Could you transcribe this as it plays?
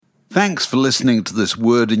Thanks for listening to this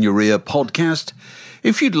Word in Your Ear podcast.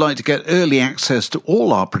 If you'd like to get early access to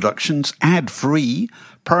all our productions ad-free,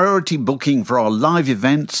 priority booking for our live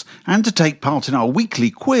events, and to take part in our weekly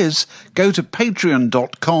quiz, go to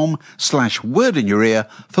patreon.com/wordinyourear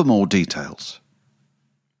for more details.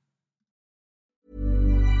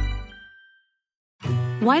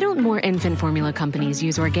 Why don't more infant formula companies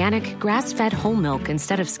use organic, grass-fed whole milk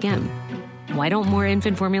instead of skim? Why don't more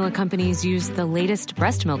infant formula companies use the latest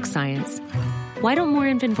breast milk science? Why don't more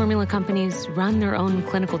infant formula companies run their own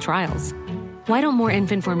clinical trials? Why don't more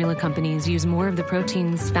infant formula companies use more of the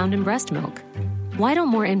proteins found in breast milk? Why don't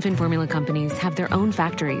more infant formula companies have their own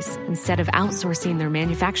factories instead of outsourcing their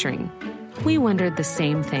manufacturing? We wondered the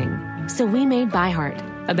same thing. So we made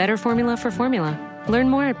ByHeart, a better formula for formula. Learn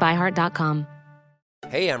more at byheart.com.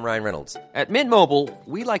 Hey, I'm Ryan Reynolds. At Mint Mobile,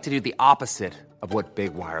 we like to do the opposite of what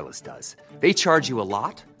Big Wireless does. They charge you a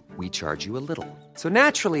lot, we charge you a little. So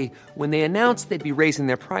naturally, when they announced they'd be raising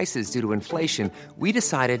their prices due to inflation, we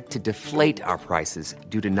decided to deflate our prices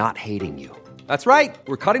due to not hating you. That's right.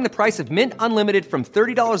 We're cutting the price of Mint Unlimited from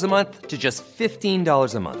 $30 a month to just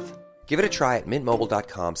 $15 a month. Give it a try at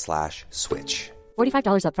mintmobile.com/switch.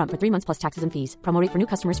 $45 up front for 3 months plus taxes and fees. Promo rate for new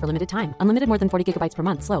customers for limited time. Unlimited more than 40 gigabytes per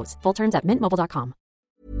month. Slows full terms at mintmobile.com.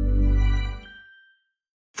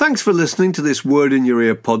 Thanks for listening to this Word in Your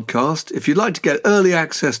Ear podcast. If you'd like to get early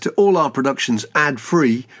access to all our productions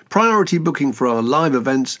ad-free, priority booking for our live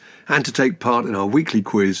events, and to take part in our weekly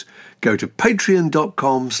quiz, go to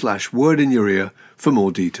patreon.com/wordinyourear for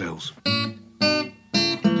more details.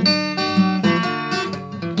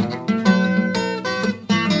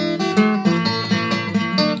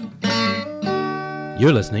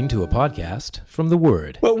 You're listening to a podcast from The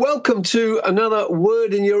Word. Well, welcome to another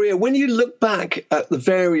Word in Your Ear. When you look back at the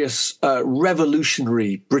various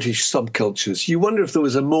revolutionary British subcultures, you wonder if there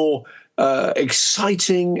was a more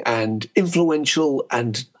exciting and influential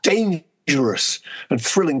and dangerous and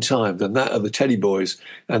thrilling time than that of the Teddy Boys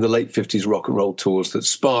and the late 50s rock and roll tours that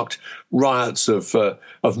sparked riots of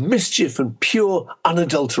mischief and pure,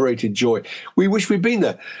 unadulterated joy. We wish we'd been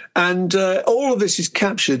there. And all of this is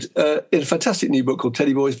captured in a fantastic new book called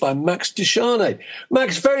Teddy Boys by Max Décharné.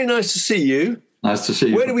 Max, very nice to see you. Nice to see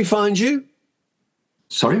you. Where do we find you?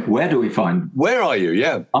 Sorry, where do we find? Where are you?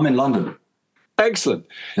 Yeah. I'm in London. Excellent.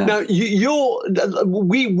 Yeah. Now,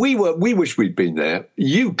 we wish we'd been there.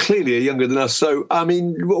 You clearly are younger than us. So, I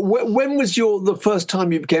mean, when was the first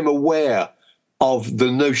time you became aware of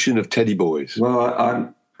the notion of Teddy Boys?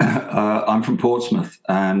 Well, I'm from Portsmouth,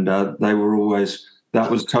 and they were always, that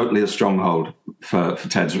was totally a stronghold for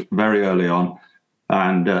Ted's very early on.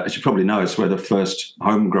 And as you probably know, it's where the first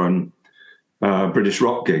homegrown British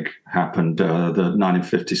rock gig happened. The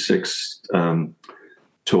 1956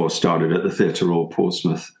 tour started at the Theatre Royal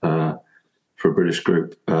Portsmouth for a British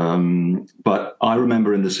group. But I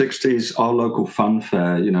remember in the 60s, our local fun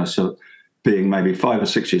fair, so being maybe 5 or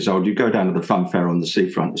 6 years old, you go down to the fun fair on the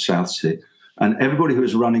seafront, the South Sea, and everybody who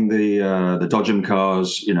was running the Dodgem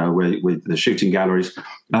cars, with the shooting galleries,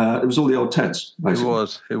 it was all the old Teds, basically.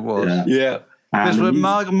 It was. Yeah. Because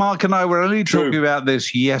Mark and I were only talking about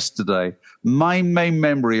this yesterday. My main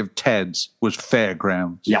memory of Ted's was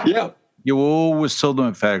fairgrounds. Yeah. You always saw them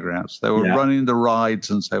at fairgrounds. They were running the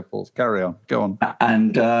rides and so forth. Carry on. Go on.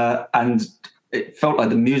 And it felt like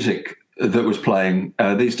the music that was playing.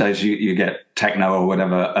 These days you get techno or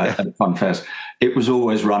whatever at fun fairs. It was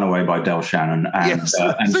always Runaway by Del Shannon. And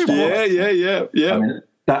Yeah. I mean,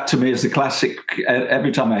 that to me is the classic.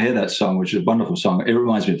 Every time I hear that song, which is a wonderful song, it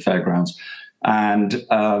reminds me of fairgrounds. And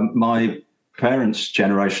my parents'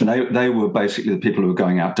 generation, they were basically the people who were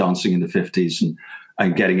going out dancing in the 50s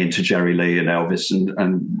and getting into Jerry Lee and Elvis and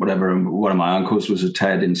whatever. And one of my uncles was a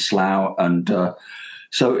Ted in Slough. And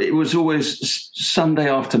so it was always Sunday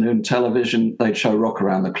afternoon television. They'd show Rock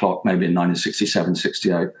Around the Clock, maybe in 1967,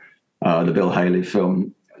 68, the Bill Haley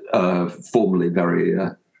film, formerly very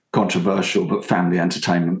controversial, but family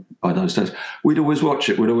entertainment by those days. We'd always watch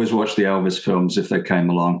it. We'd always watch the Elvis films if they came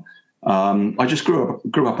along. I just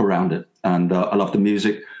grew up around it, and I love the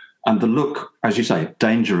music. And the look, as you say,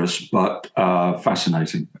 dangerous, but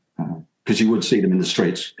fascinating, because you would see them in the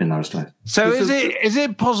streets in those days. So is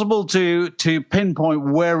it possible to pinpoint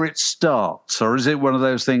where it starts, or is it one of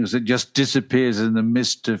those things that just disappears in the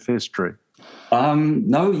mist of history?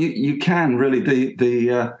 No, you can really.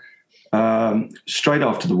 The straight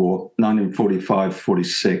after the war, 1945,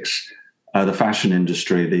 46, the fashion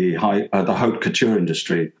industry, the haute couture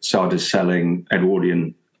industry started selling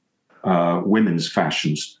Edwardian women's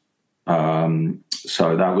fashions.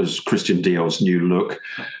 So that was Christian Dior's new look.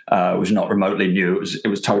 It was not remotely new. It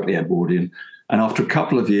was totally Edwardian. And after a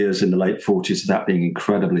couple of years in the late 40s of that being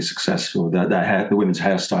incredibly successful, the women's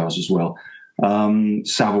hairstyles as well,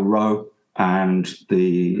 Savile Row and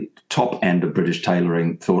the top end of British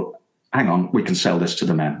tailoring thought, hang on, we can sell this to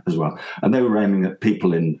the men as well. And they were aiming at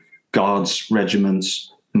people in guards,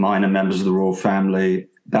 regiments, minor members of the royal family,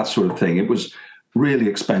 that sort of thing. It was really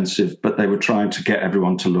expensive, but they were trying to get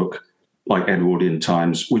everyone to look like Edwardian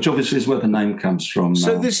times, which obviously is where the name comes from.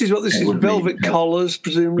 So this is velvet collars,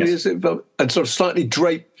 presumably, yes. Is it? And sort of slightly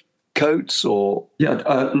draped coats, or? Yeah,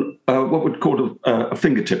 what would call a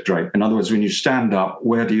fingertip drape. In other words, when you stand up,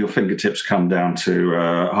 where do your fingertips come down to?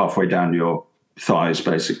 Halfway down your thighs,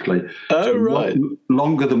 basically. Oh, so right.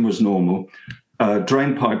 Longer than was normal.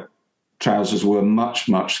 Drainpipe trousers were much,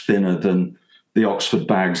 much thinner than the Oxford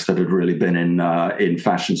bags that had really been in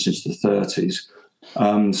fashion since the 30s.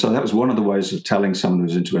 So that was one of the ways of telling someone who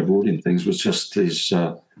was into Edwardian things, was just these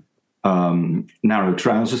narrow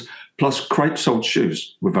trousers. Plus, crepe-soled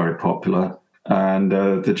shoes were very popular, and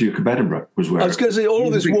the Duke of Edinburgh was wearing. I was going to say, all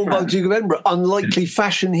of this worn by the Duke of Edinburgh, unlikely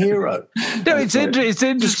fashion hero. No, it's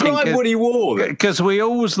interesting. Describe what he wore. Because we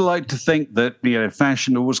always like to think that,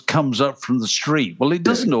 fashion always comes up from the street. Well, it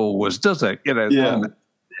doesn't always, does it? Yeah.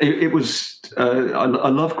 It was. I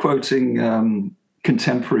love quoting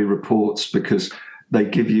contemporary reports because they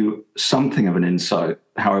give you something of an insight,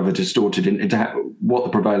 however distorted, into what the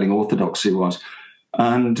prevailing orthodoxy was.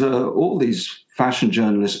 And all these fashion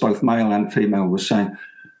journalists, both male and female, were saying,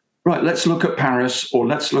 right, let's look at Paris, or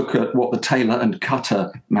let's look at what the Tailor and Cutter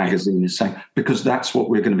magazine is saying, because that's what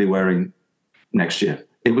we're going to be wearing next year.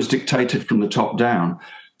 It was dictated from the top down.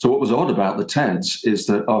 So what was odd about the Teds is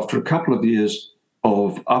that after a couple of years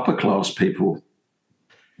of upper-class people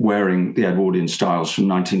wearing the Edwardian styles from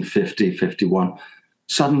 1950, 51,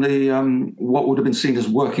 suddenly what would have been seen as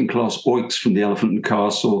working-class oiks from the Elephant and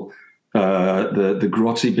Castle, the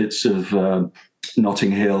grotty bits of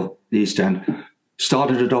Notting Hill, the East End,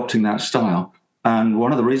 started adopting that style. And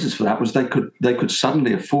one of the reasons for that was they could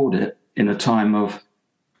suddenly afford it in a time of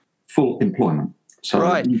full employment. So,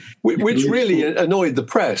 right, which really annoyed the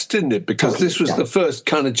press, didn't it? Because this was the first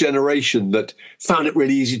kind of generation that found it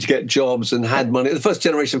really easy to get jobs and had money. The first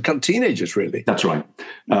generation of kind of teenagers, really. That's right.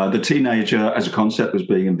 The teenager as a concept was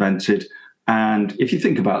being invented. And if you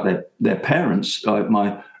think about their parents,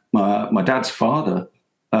 my dad's father,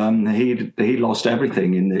 he lost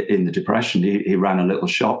everything in the Depression. He ran a little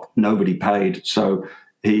shop. Nobody paid. So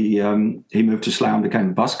he moved to Slough and became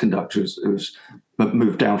a bus conductor. But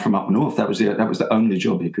moved down from up north. That was the only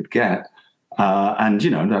job he could get, and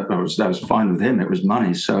that was fine with him. It was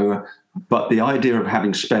money. So, but the idea of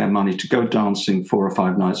having spare money to go dancing 4 or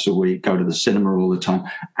 5 nights a week, go to the cinema all the time,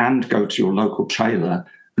 and go to your local tailor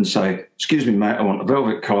and say, "Excuse me, mate, I want a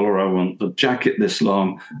velvet collar. I want the jacket this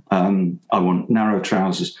long. I want narrow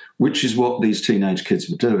trousers," which is what these teenage kids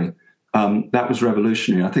were doing. That was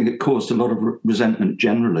revolutionary. I think it caused a lot of resentment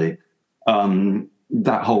generally.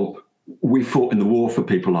 That whole we fought in the war for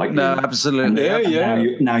people like no, you.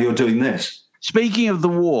 Absolutely. Now you're doing this. Speaking of the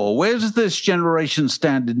war, where does this generation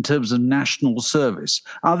stand in terms of national service?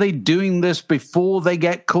 Are they doing this before they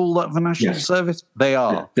get called up for national service? They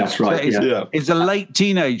are. Yeah, that's right. So it's a late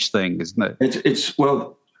teenage thing, isn't it? It's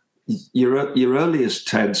your earliest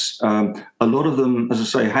Teds, a lot of them, as I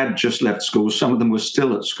say, had just left school. Some of them were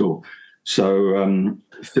still at school. So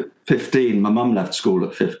 15, my mum left school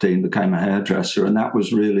at 15, became a hairdresser, and that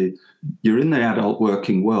was really, you're in the adult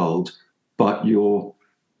working world, but you're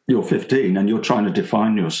 15 and you're trying to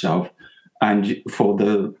define yourself. And for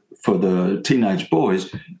the teenage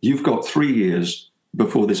boys, you've got 3 years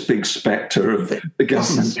before this big spectre of the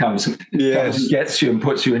government comes and gets you and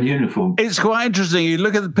puts you in uniform. It's quite interesting. You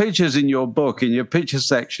look at the pictures in your book, in your picture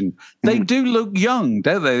section, they do look young,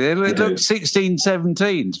 don't they? They look 16,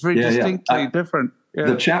 17. It's very distinctly different. Yeah.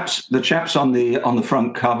 The chaps on the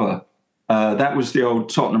front cover, that was the old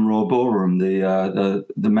Tottenham Royal Ballroom, the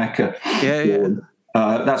Mecca.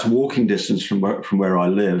 That's walking distance from where I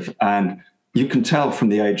live, and you can tell from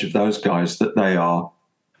the age of those guys that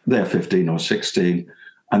they're 15 or 16,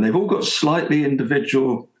 and they've all got slightly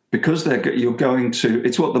individual, because you're going to,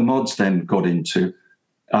 it's what the mods then got into.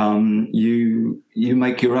 You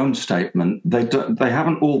make your own statement. They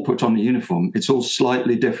haven't all put on a uniform. It's all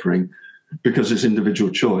slightly differing because it's individual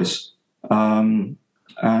choice. People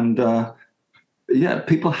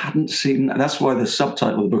hadn't seen, that's why the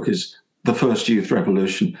subtitle of the book is The First Youth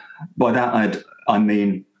Revolution. By that I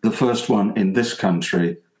mean the first one in this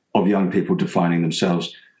country of young people defining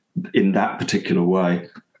themselves in that particular way,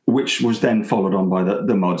 which was then followed on by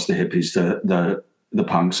the mods, the hippies, the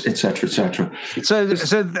punks, etc., etc.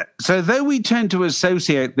 So though we tend to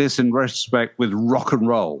associate this in retrospect with rock and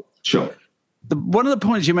roll, sure, one of the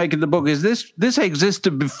points you make in the book is this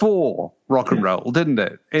existed before rock and roll, didn't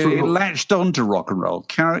it? It latched onto rock and roll.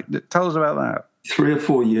 Tell us about that. 3 or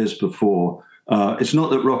 4 years before. It's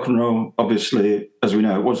not that rock and roll, obviously, as we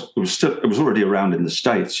know, it was already around in the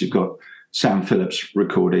States. You've got Sam Phillips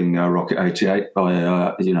recording Rocket 88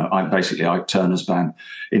 by, basically Ike Turner's band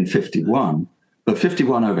in 51. But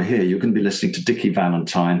 51 over here, you're going to be listening to Dickie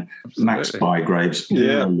Valentine, Max Bygraves,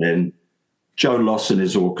 Lynn, Joe Loss and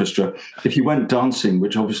his orchestra. If you went dancing,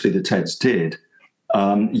 which obviously the Teds did,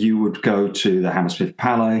 you would go to the Hammersmith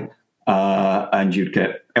Palais and you'd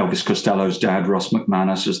get Elvis Costello's dad, Ross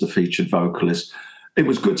McManus, as the featured vocalist. It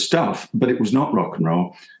was good stuff, but it was not rock and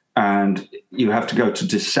roll. And you have to go to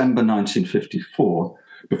December 1954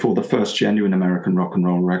 before the first genuine American rock and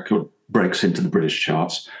roll record breaks into the British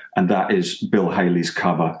charts, and that is Bill Haley's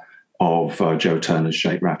cover of Joe Turner's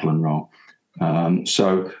Shake, Rattle and Roll.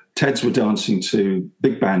 So Teds were dancing to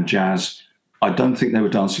big band jazz. I don't think they were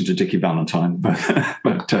dancing to Dickie Valentine, but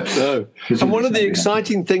no. And one of the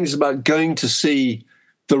exciting things about going to see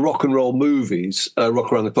the rock and roll movies,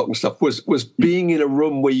 Rock Around the Clock and stuff, was being in a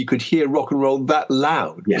room where you could hear rock and roll that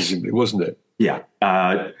loud, presumably, wasn't it? Yeah,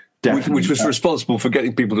 definitely. Which was responsible for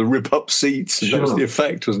getting people to rip up seats. And that was the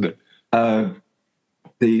effect, wasn't it?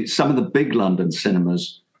 Some of the big London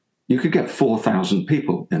cinemas, you could get 4,000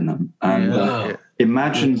 people in them. And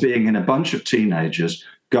imagine being in a bunch of teenagers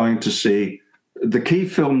going to see the key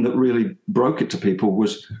film that really broke it to people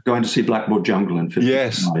was going to see Blackboard Jungle in 55.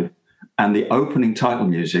 Yes. And the opening title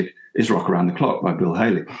music is Rock Around the Clock by Bill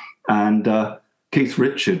Haley. And Keith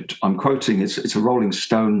Richard, I'm quoting, it's a Rolling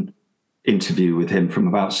Stone interview with him from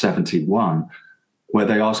about 71, where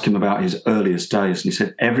they asked him about his earliest days. And he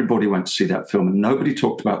said, everybody went to see that film and nobody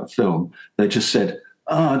talked about the film. They just said,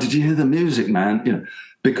 did you hear the music, man? You know,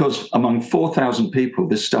 because among 4,000 people,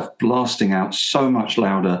 this stuff blasting out so much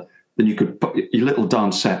louder than you could, your little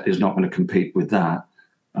dance set is not going to compete with that.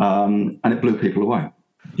 And it blew people away.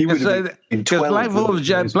 He would have been 12.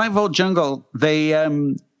 Black Vault Jungle,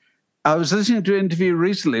 I was listening to an interview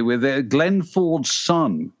recently with Glenn Ford's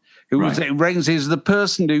son, who is the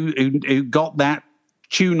person who got that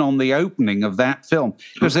tune on the opening of that film,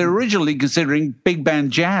 because they're originally considering big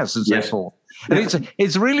band jazz and so forth. And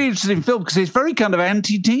it's a really interesting film because it's very kind of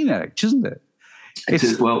anti-teenage, isn't it? It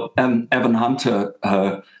is. Well, Evan Hunter,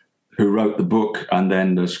 who wrote the book and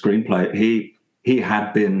then the screenplay, he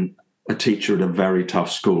had been a teacher at a very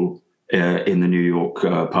tough school in the New York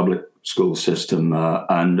public school system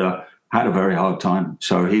and had a very hard time.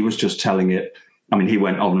 So he was just telling it. I mean, he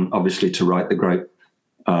went on, obviously, to write the great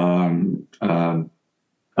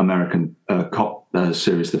American Cop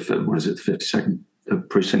series, the 52nd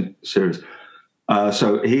Precinct series.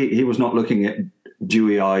 So he was not looking at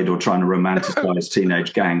dewy-eyed or trying to romanticize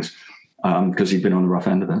teenage gangs because he'd been on the rough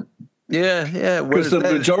end of it. Yeah. Because the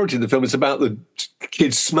majority of the film is about the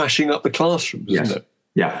kids smashing up the classrooms, isn't it?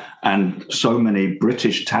 Yeah, and so many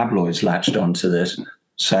British tabloids latched onto this,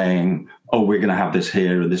 saying, we're going to have this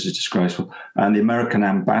here, and this is disgraceful. And the American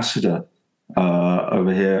ambassador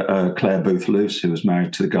over here, Claire Booth Luce, who was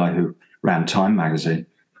married to the guy who ran Time magazine,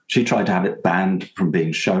 she tried to have it banned from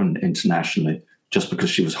being shown internationally just because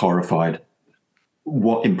she was horrified.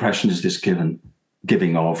 What impression is this giving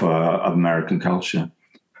of American culture?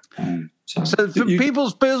 So for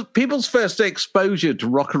people's first exposure to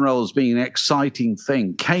rock and roll as being an exciting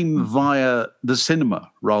thing came via the cinema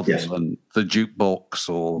rather than the jukebox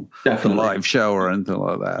or the live show or anything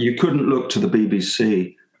like that. You couldn't look to the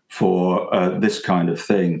BBC for this kind of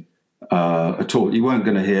thing at all. You weren't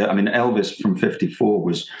going to hear. I mean, Elvis from 54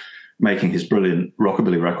 was making his brilliant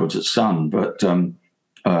rockabilly records at Sun, but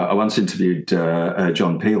I once interviewed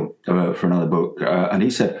John Peel for another book, and he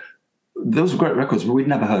said, those were great records, but we'd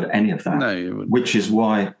never heard any of that, which is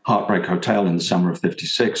why Heartbreak Hotel in the summer of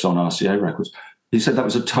 56 on RCA Records, he said that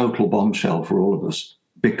was a total bombshell for all of us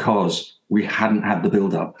because we hadn't had the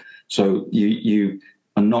build-up. So you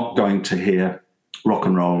are not going to hear rock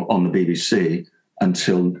and roll on the BBC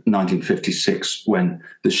until 1956 when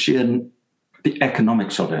the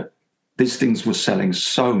economics of it, these things were selling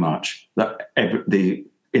so much that the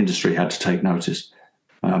industry had to take notice.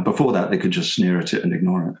 Before that, they could just sneer at it and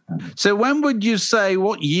ignore it. So when would you say,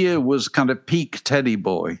 what year was kind of peak Teddy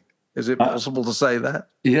Boy? Is it possible to say that?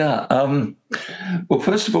 Yeah. Well,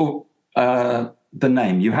 first of all, the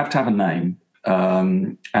name. You have to have a name.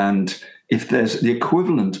 And if there's the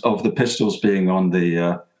equivalent of the Pistols being on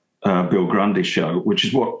the Bill Grundy show, which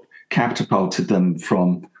is what catapulted them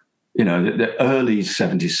from, the early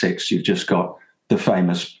 76, you've just got the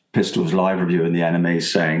famous Pistols live review in the NME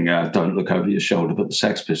saying, don't look over your shoulder, but the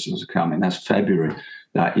Sex Pistols are coming. That's February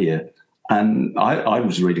that year. And I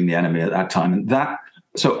was reading The Enemy at that time, and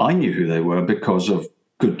so I knew who they were because of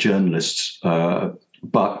good journalists.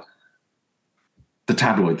 But the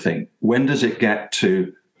tabloid thing, when does it get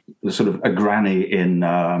to the sort of a granny in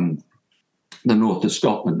the north of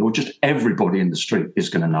Scotland, or just everybody in the street is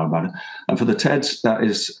going to know about it? And for the Teds, that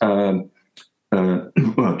is July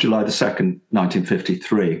the 2nd,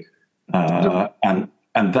 1953.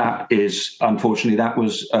 And that is, unfortunately, that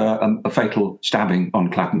was a fatal stabbing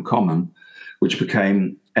on Clapham Common, which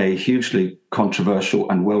became a hugely controversial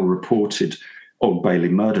and well-reported Old Bailey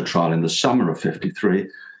murder trial in the summer of 53.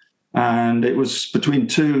 And it was between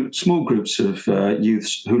two small groups of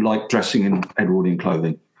youths who liked dressing in Edwardian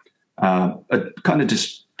clothing. A kind of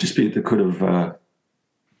dispute that could have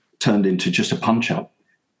turned into just a punch-up.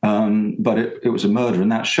 But it was a murder,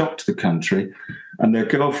 and that shocked the country. And their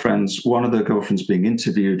girlfriends, one of their girlfriends being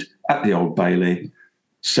interviewed at the Old Bailey,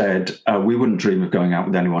 said, we wouldn't dream of going out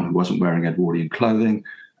with anyone who wasn't wearing Edwardian clothing.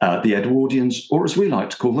 The Edwardians, or as we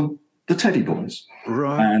like to call them, the Teddy Boys.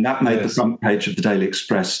 Right. And that made the front page of the Daily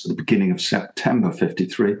Express at the beginning of September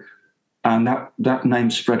 53. And that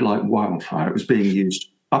name spread like wildfire. It was being used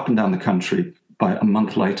up and down the country by a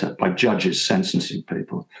month later by judges sentencing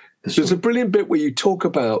people. There's a brilliant bit where you talk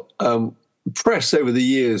about press over the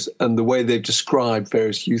years and the way they've described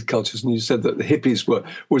various youth cultures. And you said that the hippies were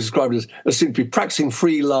described as simply practicing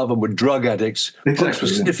free love and were drug addicts. Punks were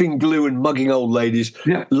sniffing glue and mugging old ladies.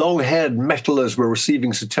 Yeah. Long-haired metalers were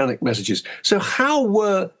receiving satanic messages. So how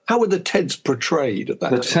were the Teds portrayed at that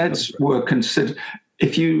time? The Teds were considered...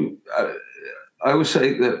 I always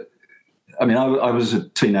say that... I mean, I was a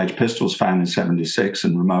Teenage Pistols fan in 76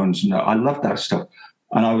 and Ramones, and I loved that stuff.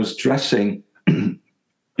 And I was dressing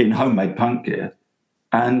in homemade punk gear,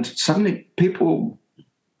 and suddenly you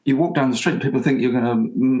walk down the street and people think you're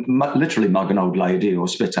going to literally mug an old lady or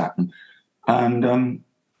spit at them. And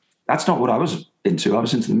that's not what I was into. I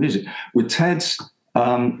was into the music. With Teds,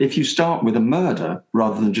 if you start with a murder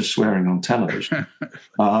rather than just swearing on television,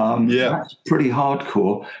 that's pretty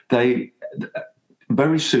hardcore.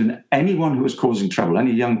 Very soon, anyone who was causing trouble,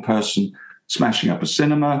 any young person smashing up a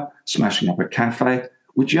cinema, smashing up a cafe,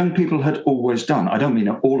 which young people had always done. I don't mean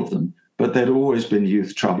all of them, but there'd always been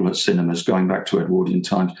youth trouble at cinemas going back to Edwardian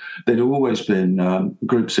times. There'd always been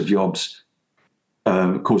groups of yobs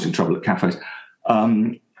causing trouble at cafes.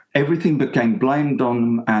 Everything became blamed on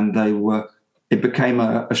them, and it became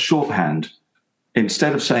a shorthand.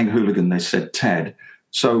 Instead of saying hooligan, they said Ted.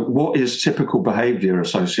 So what is typical behaviour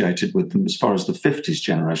associated with them as far as the 50s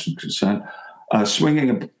generation is concerned?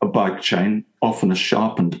 Swinging a bike chain, often a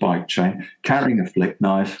sharpened bike chain, carrying a flick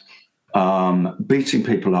knife, beating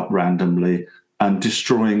people up randomly, and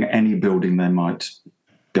destroying any building they might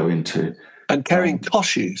go into. And carrying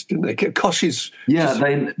koshes, didn't they? Koshes,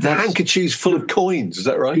 handkerchiefs full of coins, is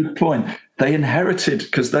that right? Good point. They inherited,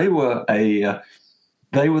 because they were the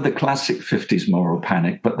classic 50s moral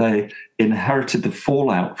panic, but they inherited the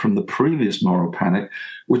fallout from the previous moral panic,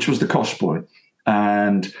 which was the Kosh Boy.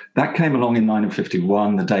 And that came along in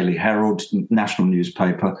 1951, the Daily Herald, national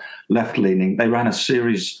newspaper, left-leaning. They ran a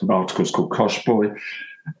series of articles called Kosh Boy,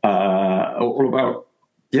 all about,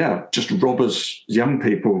 just robbers, young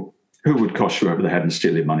people who would kosh you over the head and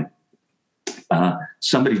steal your money.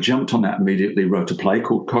 Somebody jumped on that immediately, wrote a play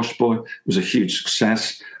called Kosh Boy. It was a huge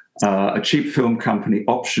success. A cheap film company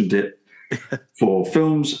optioned it for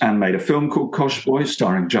films and made a film called Kosh Boy,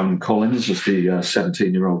 starring Joan Collins as the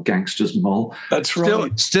 17-year-old gangster's mole. That's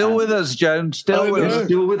right. Still with us, Joan. Still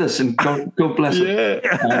with us, and God bless her.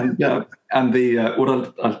 And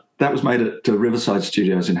that was made at Riverside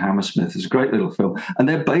Studios in Hammersmith. It's a great little film, and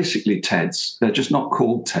they're basically Teds. They're just not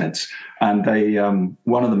called Teds. And they,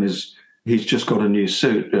 one of them is he's just got a new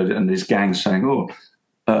suit, and his gang saying,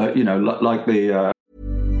 like the.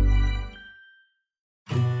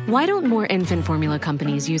 Why don't more infant formula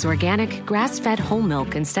companies use organic, grass-fed whole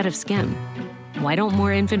milk instead of skim? Why don't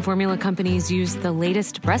more infant formula companies use the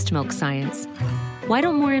latest breast milk science? Why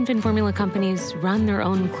don't more infant formula companies run their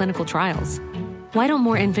own clinical trials? Why don't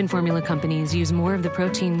more infant formula companies use more of the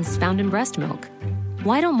proteins found in breast milk?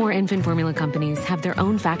 Why don't more infant formula companies have their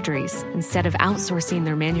own factories instead of outsourcing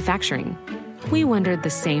their manufacturing? We wondered the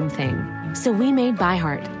same thing. So we made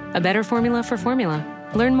ByHeart, a better formula for formula.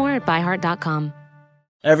 Learn more at byheart.com.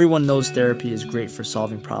 Everyone knows therapy is great for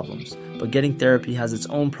solving problems, but getting therapy has its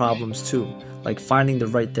own problems too, like finding the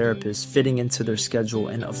right therapist, fitting into their schedule,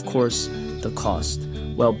 and of course, the cost.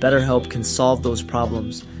 Well, BetterHelp can solve those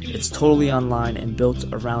problems. It's totally online and built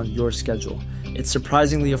around your schedule. It's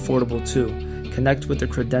surprisingly affordable too. Connect with a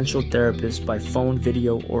credentialed therapist by phone,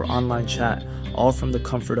 video, or online chat, all from the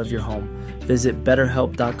comfort of your home. Visit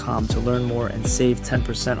BetterHelp.com to learn more and save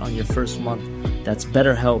 10% on your first month. That's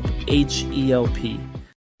BetterHelp, H-E-L-P.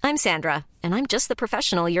 I'm Sandra, and I'm just the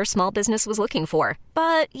professional your small business was looking for.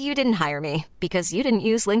 But you didn't hire me because you didn't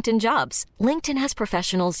use LinkedIn Jobs. LinkedIn has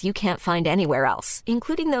professionals you can't find anywhere else,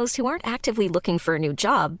 including those who aren't actively looking for a new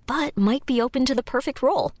job, but might be open to the perfect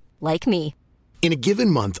role, like me. In a given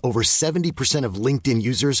month, over 70% of LinkedIn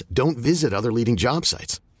users don't visit other leading job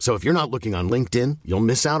sites. So if you're not looking on LinkedIn, you'll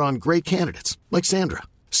miss out on great candidates like Sandra.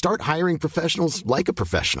 Start hiring professionals like a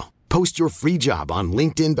professional. Post your free job on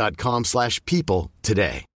linkedin.com/people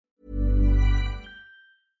today.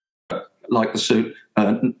 Like the suit,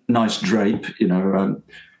 nice drape,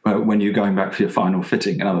 when you're going back for your final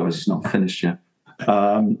fitting. In other words, it's not finished yet.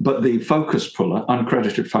 But the focus puller,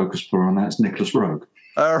 uncredited focus puller on that is Nicholas Roeg.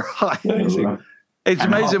 All right. Amazing. It's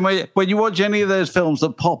amazing when you watch any of those films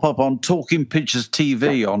that pop up on Talking Pictures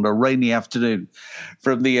TV on a rainy afternoon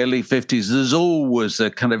from the early 50s. There's always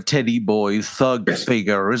a kind of teddy boy thug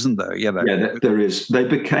figure, isn't there? Yeah, there is. They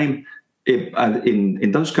became,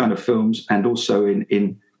 in those kind of films and also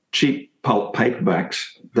in cheap pulp paperbacks,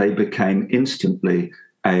 they became instantly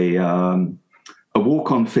a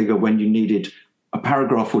walk-on figure when you needed a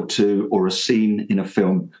paragraph or two or a scene in a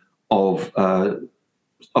film of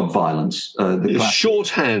violence.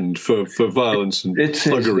 Shorthand for violence and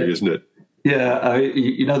thuggery, isn't it? Yeah,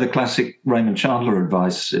 the classic Raymond Chandler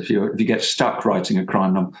advice: if you get stuck writing a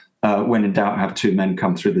crime novel, when in doubt, have two men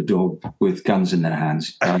come through the door with guns in their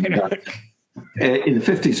hands. In the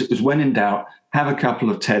 50s, it was when in doubt, have a couple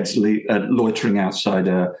of Teds loitering outside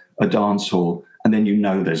a dance hall, and then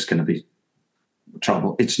there's going to be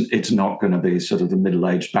trouble. It's not going to be sort of the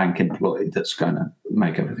middle-aged bank employee that's going to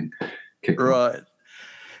make everything kick right. off.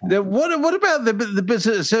 Now, what about the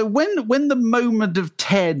business? So when the moment of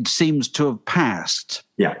Ted seems to have passed,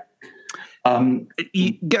 go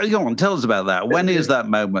on, tell us about that. When is that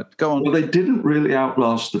moment? Go on. Well, they didn't really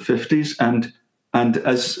outlast the 50s, and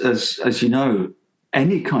as you know,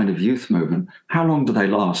 any kind of youth movement, how long do they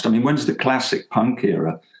last? I mean, when's the classic punk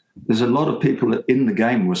era? There's a lot of people in the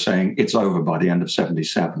game were saying it's over by the end of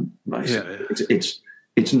 77. Basically. Yeah.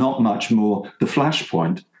 It's not much more. The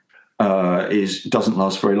Flashpoint doesn't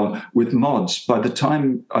last very long. With mods, by the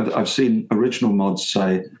time I've seen original mods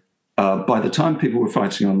say, by the time people were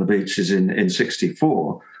fighting on the beaches in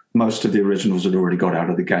 64, most of the originals had already got out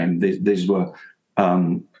of the game. These were,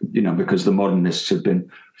 because the modernists had been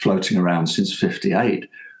floating around since 58.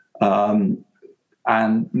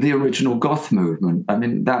 And the original goth movement, I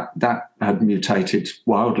mean, that had mutated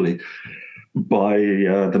wildly by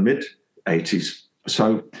the mid-80s.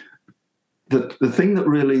 So the thing that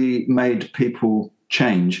really made people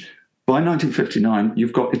change, by 1959,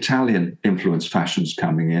 you've got Italian-influenced fashions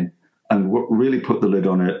coming in, and what really put the lid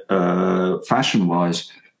on it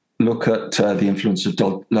fashion-wise, look at the influence of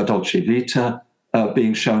La Dolce Vita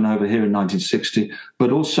being shown over here in 1960,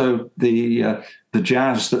 but also the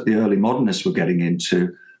jazz that the early modernists were getting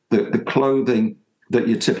into, the clothing that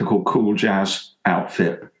your typical cool jazz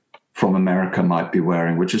outfit from America might be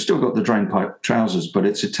wearing, which has still got the drainpipe trousers, but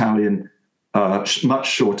it's Italian,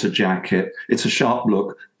 much shorter jacket. It's a sharp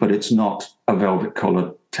look, but it's not a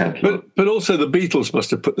velvet-collared Ted look. But also the Beatles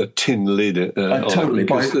must have put the tin lid on totally.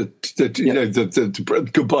 Because the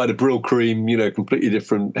Goodbye to Brill Cream, completely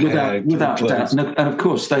different hair. Without doubt. And of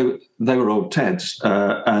course, they were old Teds.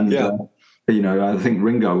 I think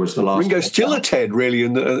Ringo was the last. Ringo's still a Ted, really,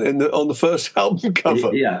 on the first album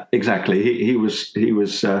cover. Yeah, exactly. He was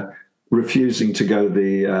refusing to go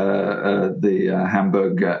the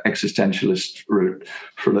Hamburg existentialist route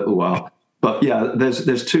for a little while. But yeah,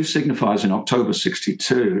 there's two signifiers in October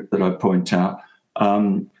 62 that I point out,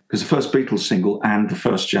 because the first Beatles single and the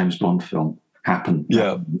first James Bond film happened.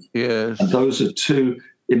 Yeah, yes. And those are two.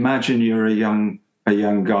 Imagine you're a young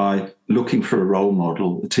guy looking for a role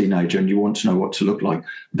model, a teenager, and you want to know what to look like.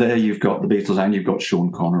 There you've got the Beatles and you've got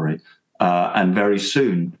Sean Connery, and very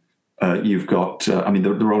soon you've got.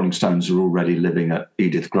 The Rolling Stones are already living at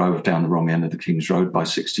Edith Grove down the wrong end of the King's Road by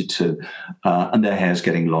 62, and their hair's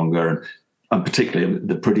getting longer. And particularly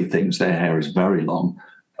the pretty things, their hair is very long.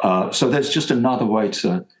 So there's just another way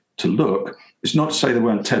to look. It's not to say there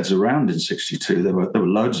weren't Teds around in 62. There were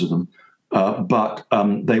loads of them. But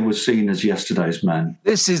they were seen as yesterday's men.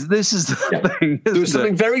 This is the thing. There was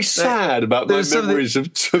something very sad about my memories of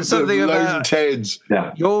lone Teds.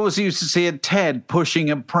 Yeah. You always used to see a Ted pushing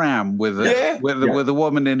a pram with a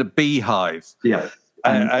woman in a beehive. Yeah.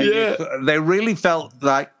 They really felt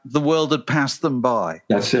like the world had passed them by.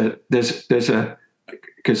 That's it. There's a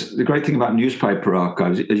because the great thing about newspaper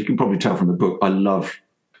archives, as you can probably tell from the book, I love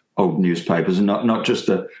old newspapers, and not just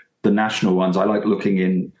the national ones. I like looking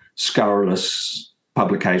in scurrilous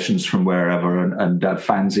publications from wherever and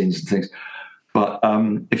fanzines and things. But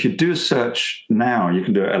if you do a search now, you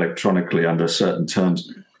can do it electronically under certain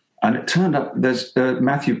terms. And it turned up there's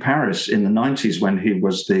Matthew Paris in the 90s, when he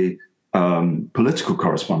was the political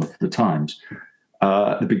correspondent for the Times.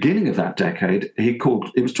 At the beginning of that decade, he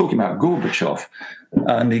was talking about Gorbachev,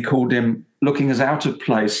 and he called him looking as out of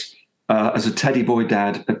place as a teddy boy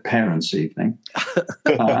dad at parents' evening.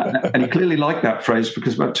 And he clearly liked that phrase,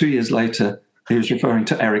 because about 2 years later, he was referring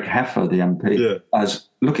to Eric Heffer, the MP, as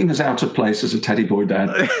looking as out of place as a teddy boy dad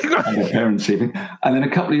at their parents' evening. And then a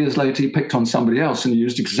couple of years later, he picked on somebody else and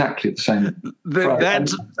used exactly the same phrase.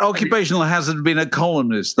 That occupational hazard being a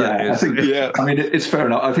columnist, that is. I mean, it's fair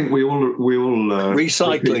enough. I think we all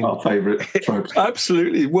recycling our favourite tropes.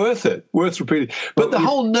 Absolutely worth repeating. But the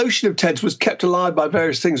whole notion of Ted's was kept alive by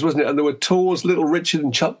various things, wasn't it? And there were tours, Little Richard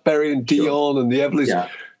and Chuck Berry and Dion and the Everleys.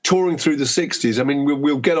 Touring through the 60s. I mean,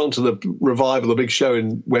 we'll get on to the revival, the big show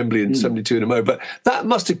in Wembley in 72 in a moment, but that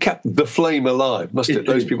must have kept the flame alive, must it,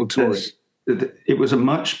 those people touring? It was a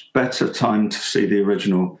much better time to see the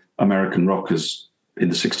original American rockers in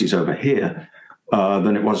the 60s over here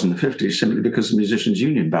than it was in the 50s, simply because the Musicians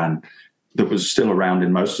Union Band that was still around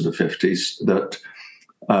in most of the 50s, that,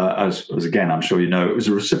 as again, I'm sure you know, it was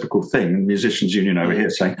a reciprocal thing. Musicians Union over here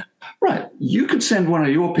saying, right, you can send one of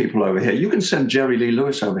your people over here. You can send Jerry Lee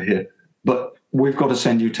Lewis over here, but we've got to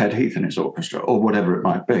send you Ted Heath and his orchestra, or whatever it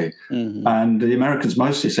might be. Mm-hmm. And the Americans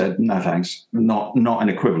mostly said, no, thanks, not an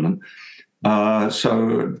equivalent.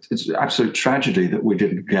 So it's an absolute tragedy that we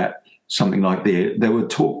didn't get something like there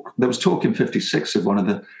was talk in 56 of one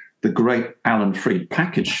of the great Alan Freed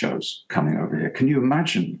package shows coming over here. Can you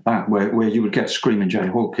imagine that, where you would get Screaming Jay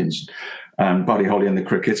Hawkins and Buddy Holly and the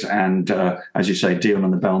Crickets and, as you say, Dion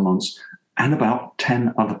and the Belmonts, and about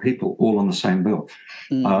 10 other people all on the same bill.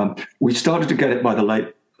 We started to get it by the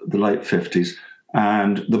late 50s,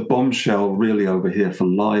 and the bombshell really over here for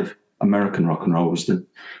live American rock and roll was the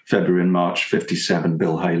February and March 57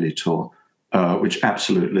 Bill Haley tour, which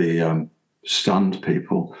absolutely stunned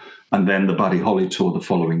people. And then the Buddy Holly tour the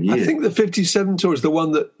following year. I think the 57 tour is the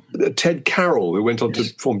one that Ted Carroll, who went on to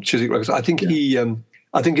form Chiswick Records, I think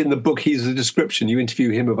I think in the book he's the description. You interview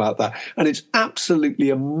him about that, and it's absolutely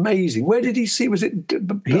amazing. Where did he see? Was it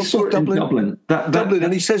he saw it Dublin? In Dublin. Dublin,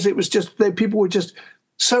 and he says it was just people were just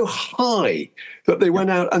so high that they went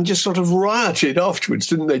out and just sort of rioted afterwards,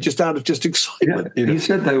 didn't they? Just out of just excitement. Yeah. You know? He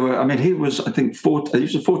said they were. I mean, he was, I think, he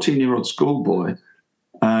was a 14-year-old schoolboy.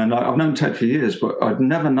 And I've known Ted for years, but I'd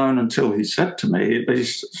never known until he said to me, he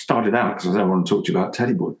started out, because I said, I want to talk to you about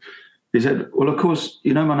Teddy Boy. He said, well, of course,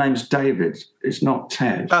 you know, my name's David. It's not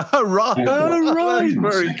Ted. Oh, right. Right.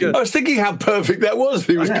 Very good. I was thinking how perfect that was.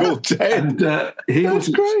 He was called Ted. And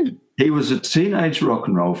great. He was a teenage rock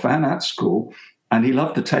and roll fan at school, and he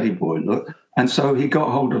loved the Teddy Boy look. And so he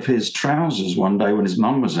got hold of his trousers one day when his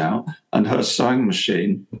mum was out and her sewing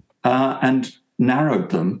machine and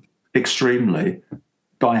narrowed them extremely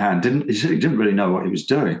by hand. He said he didn't really know what he was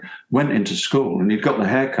doing. Went into school and he'd got the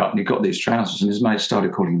haircut and he got these trousers, and his mates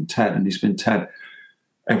started calling him Ted, and he's been Ted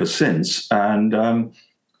ever since. And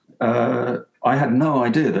I had no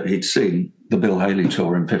idea that he'd seen the Bill Haley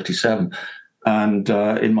tour in 57. And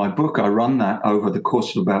in my book, I run that over the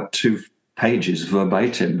course of about 2 pages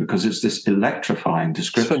verbatim, because it's this electrifying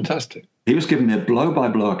description. It's fantastic. He was giving me a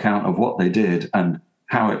blow-by-blow account of what they did and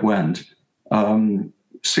how it went.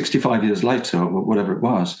 65 years later, or whatever it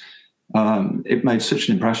was, it made such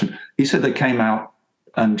an impression. He said they came out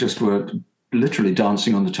and just were literally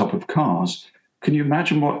dancing on the top of cars. Can you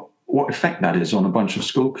imagine what effect that is on a bunch of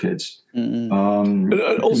school kids?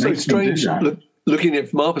 Mm-hmm. Also strange, looking at it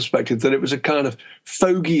from our perspective, that it was a kind of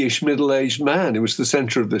fogey-ish middle-aged man who was the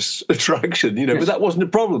centre of this attraction, you know. Yes. But that wasn't a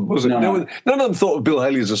problem, was it? No. None of them thought of Bill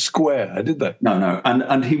Haley as a square, did they? No.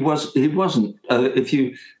 And he wasn't.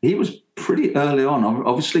 He was pretty early on.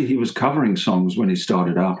 Obviously, he was covering songs when he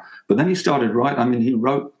started out, but then he started writing. I mean, he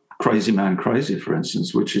wrote "Crazy Man Crazy," for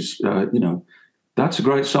instance, which is, that's a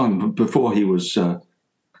great song. Before he was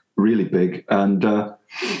really big, and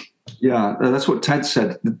that's what Ted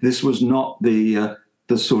said. This was not the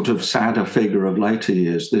sort of sadder figure of later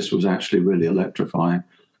years. This was actually really electrifying.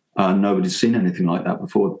 Nobody's seen anything like that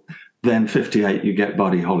before. Then 58, you get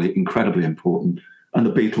Buddy Holly, incredibly important, and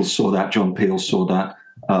the Beatles saw that. John Peel saw that.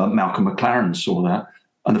 Malcolm McLaren saw that.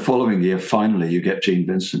 And the following year, finally, you get Gene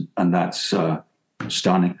Vincent, and that's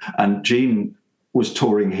stunning. And Gene was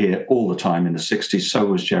touring here all the time in the 60s. So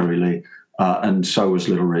was Jerry Lee, and so was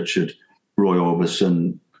Little Richard, Roy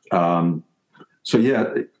Orbison, So, yeah,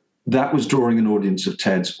 that was drawing an audience of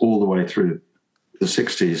Teds all the way through the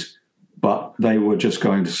 60s, but they were just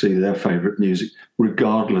going to see their favourite music,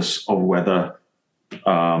 regardless of whether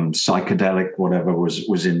psychedelic whatever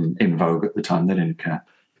was in vogue at the time. They didn't care.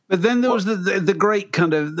 But then there was the great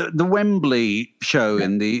kind of the Wembley show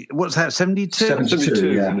in the, what's that, 72?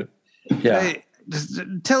 72, yeah.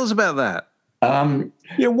 Tell us about that.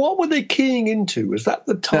 What were they keying into? Was that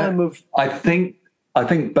the time of... I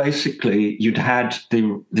think basically you'd had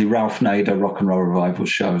the Ralph Nader rock and roll revival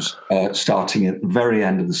shows starting at the very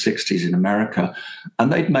end of the 60s in America,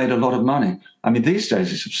 and they'd made a lot of money. I mean, these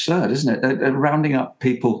days it's absurd, isn't it? They're rounding up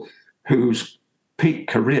people whose peak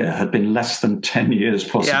career had been less than 10 years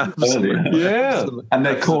possibly earlier. Yeah. And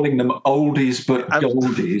they're calling them oldies but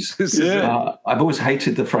goldies. I've always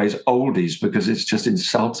hated the phrase oldies because it's just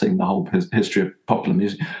insulting the whole history of popular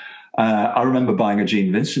music. I remember buying a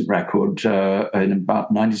Gene Vincent record in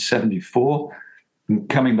about 1974, and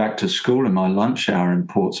coming back to school in my lunch hour in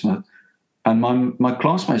Portsmouth, and my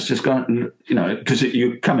classmates just going, because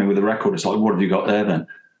you come in with a record, it's like, what have you got there then?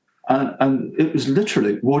 And it was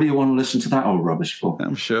literally, what do you want to listen to that old rubbish for?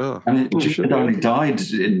 I'm sure. And it only died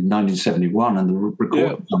in 1971, and the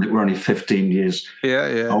recordings on it were only 15 years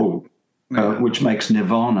old. Which makes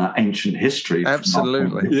Nirvana ancient history.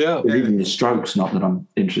 Absolutely. Even the Strokes, not that I'm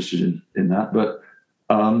interested in that. But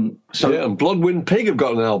and Bloodwind Pig have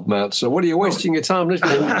got an album out, so what are you wasting your time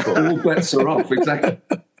listening to for? All bets are off, exactly.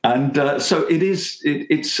 And so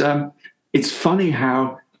it's funny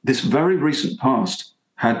how this very recent past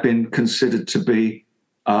had been considered to be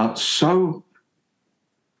so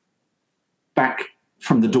back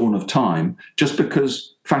from the dawn of time, just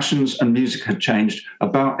because fashions and music had changed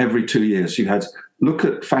about every 2 years. You had, look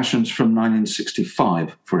at fashions from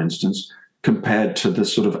 1965, for instance, compared to the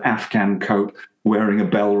sort of Afghan coat, wearing a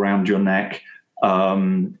bell around your neck.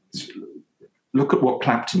 Look at what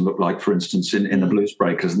Clapton looked like, for instance, in the Blues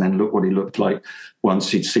Breakers, and then look what he looked like once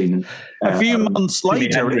he'd seen... a few months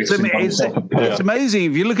later, it's amazing.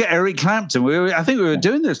 If you look at Eric Clapton, I think we were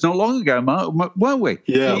doing this not long ago, weren't we?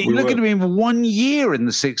 Yeah, you look at him in 1 year in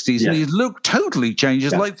the 60s, and his look totally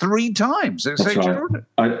changes like 3 times. It's extraordinary.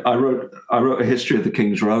 Right. I wrote a history of the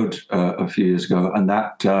King's Road a few years ago, and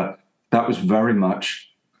that was very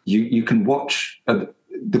much... You can watch...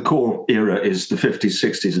 the core era is the 50s,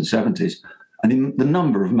 60s, and 70s. And in the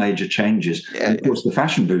number of major changes, and of course, the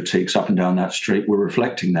fashion boutiques up and down that street were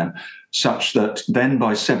reflecting them, such that then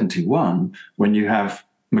by 71, when you have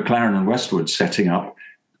McLaren and Westwood setting up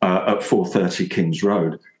at 430 King's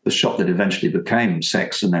Road, the shop that eventually became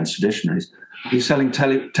Sex and then Seditionaries, you're selling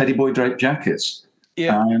teddy boy draped jackets.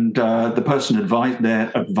 Yeah. And the person,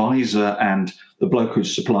 their advisor and the bloke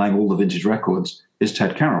who's supplying all the vintage records is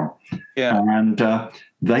Ted Carroll. Yeah. And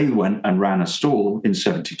they went and ran a stall in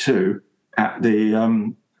 72 at the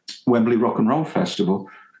Wembley Rock and Roll Festival,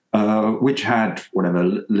 which had,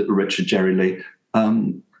 Little Richard, Jerry Lee.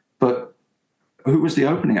 But who was the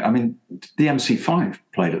opening? I mean, the MC5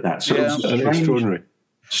 played at that. So it was an extraordinary,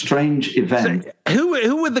 strange event. So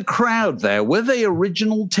who were the crowd there? Were they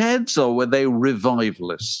original Teds or were they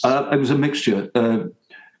revivalists? It was a mixture.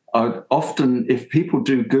 Often, if people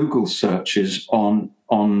do Google searches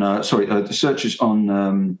searches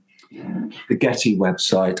on the Getty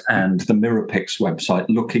website and the Mirrorpix website,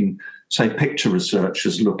 looking, say, picture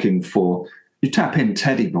researchers looking for, you tap in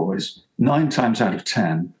Teddy Boys, 9 times out of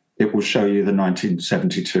 10, it will show you the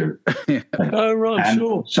 1972. Oh, right, and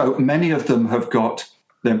sure. So many of them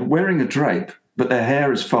they're wearing a drape, but their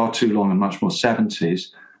hair is far too long and much more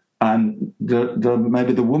 70s. And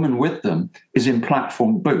maybe the woman with them is in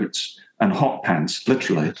platform boots and hot pants,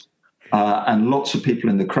 literally. And lots of people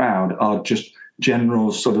in the crowd are just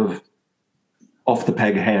general sort of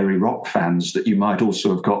off-the-peg hairy rock fans that you might also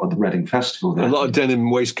have got at the Reading Festival there. A lot of denim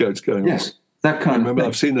waistcoats going on. Yes, that kind of thing.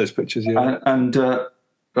 I've seen those pictures, yeah. And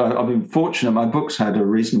I've been fortunate. My books had a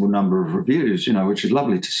reasonable number of reviews, which is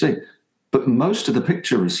lovely to see. But most of the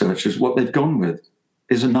picture researchers, what they've gone with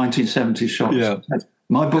is a 1970s shot. Yeah.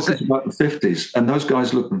 My book is about the 50s, and those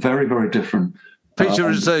guys look very, very different. Picture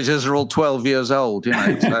researchers are all 12 years old,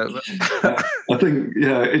 So. I think,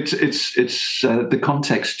 it's the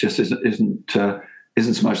context just isn't so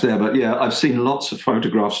much there. But yeah, I've seen lots of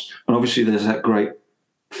photographs, and obviously there's that great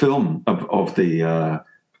film of the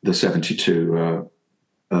 72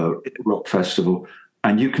 rock festival,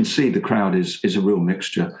 and you can see the crowd is a real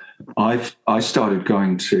mixture. I started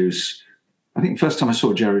going to, I think the first time I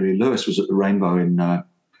saw Jerry Lee Lewis was at the Rainbow in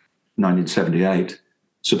 1978,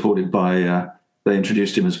 supported by. They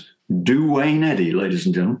introduced him as Duane Eddy, ladies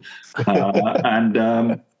and gentlemen.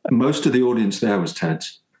 And most of the audience there was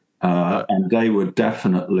Ted's. And they were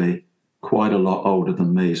definitely quite a lot older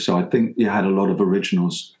than me. So I think you had a lot of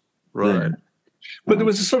originals. Right. Then. But there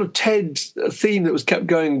was a sort of TED theme that was kept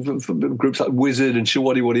going for groups like Wizard and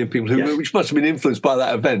Shawadi Wadi and people which must have been influenced by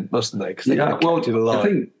that event, mustn't they? Because they kept it alive. I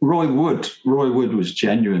think Roy Wood was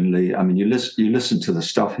genuinely. I mean, you listen to the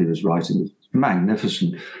stuff he was writing, it was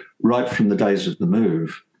magnificent. Right from the days of the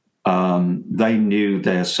Move, they knew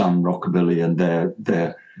their son rockabilly, and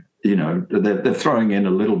they're throwing in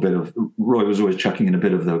a little bit of. Roy was always chucking in a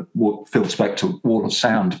bit of the Phil Spector Wall of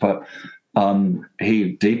Sound, but.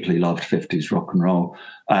 He deeply loved 50s rock and roll.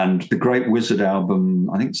 And the Great Wizard album,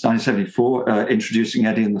 I think it's 1974, introducing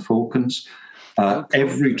Eddie and the Falcons.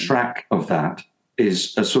 Every track of that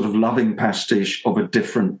is a sort of loving pastiche of a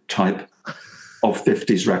different type of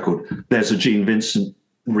 50s record. There's a Gene Vincent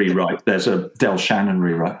rewrite, there's a Del Shannon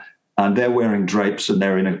rewrite, and they're wearing drapes and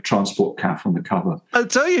they're in a transport cafe on the cover. I'll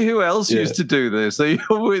tell you who else used to do this.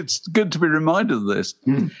 It's good to be reminded of this.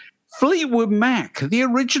 Fleetwood Mac, the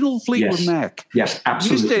original Fleetwood Mac. Yes,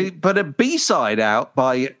 absolutely. Used to put a B-side out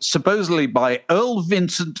supposedly by Earl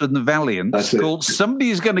Vincent and the Valiants called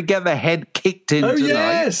Somebody's Going to Get Their Head Kicked In Tonight.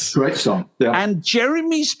 Yes. Great song. Yeah. And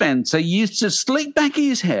Jeremy Spencer used to slick back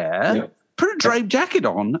his hair, put a draped jacket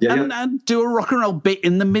on, and do a rock and roll bit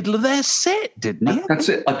in the middle of their set, didn't he? That's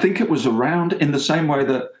it. I think it was around in the same way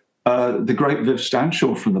that the great Viv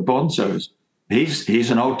Stanshall from the Bonzos, he's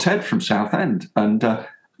an old Ted from Southend, and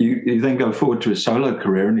you then go forward to his solo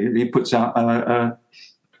career, and he puts out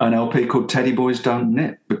an LP called Teddy Boys Don't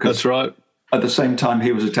Knit. Because that's right. At the same time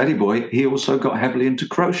he was a teddy boy, he also got heavily into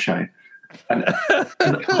crochet. And as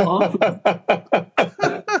I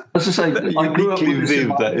say, I grew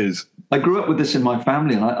up with this in my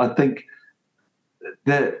family, and I think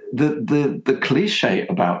the cliche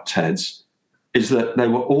about Teds is that they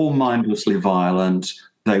were all mindlessly violent.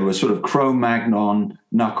 They were sort of Cro-Magnon,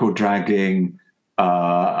 knuckle-dragging,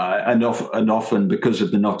 and often because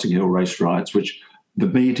of the Notting Hill race riots, which the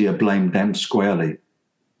media blamed them squarely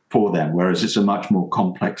for them, whereas it's a much more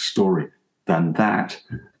complex story than that.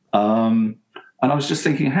 And I was just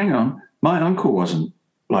thinking, hang on, my uncle wasn't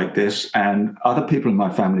like this, and other people in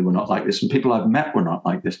my family were not like this, and people I've met were not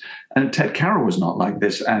like this, and Ted Carroll was not like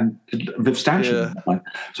this, and Viv Stanshall was not like.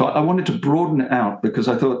 So I wanted to broaden it out, because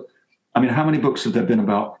I thought, I mean, how many books have there been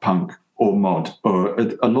about punk or mod, or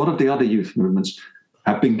a lot of the other youth movements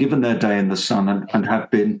have been given their day in the sun and have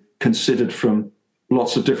been considered from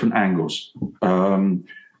lots of different angles. And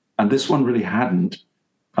this one really hadn't.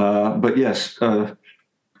 But yes, I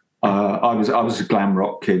was a glam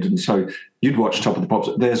rock kid, and so you'd watch Top of the Pops.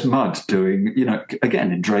 There's Mud doing,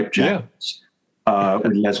 again in draped jackets,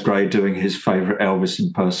 with Les Gray doing his favourite Elvis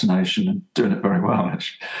impersonation and doing it very well,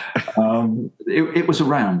 actually. It was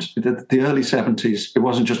around. The early 70s, it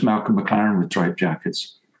wasn't just Malcolm McLaren with draped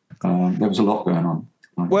jackets. There was a lot going on.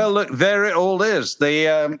 Well, look, there it all is.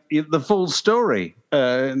 The full story,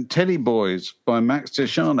 Teddy Boys by Max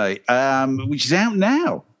Décharné, which is out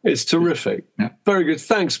now. It's terrific. Yeah. Very good.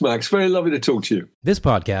 Thanks, Max. Very lovely to talk to you. This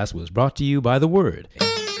podcast was brought to you by The Word.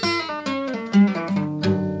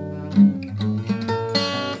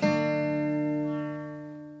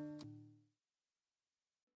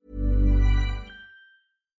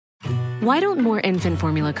 Why don't more infant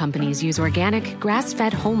formula companies use organic,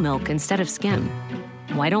 grass-fed whole milk instead of skim?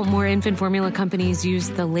 Why don't more infant formula companies use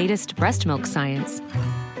the latest breast milk science?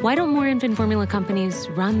 Why don't more infant formula companies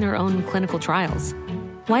run their own clinical trials?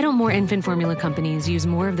 Why don't more infant formula companies use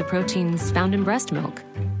more of the proteins found in breast milk?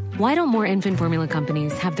 Why don't more infant formula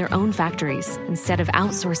companies have their own factories instead of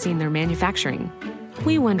outsourcing their manufacturing?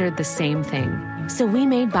 We wondered the same thing. So we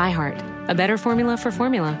made ByHeart, a better formula for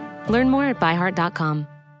formula. Learn more at byheart.com.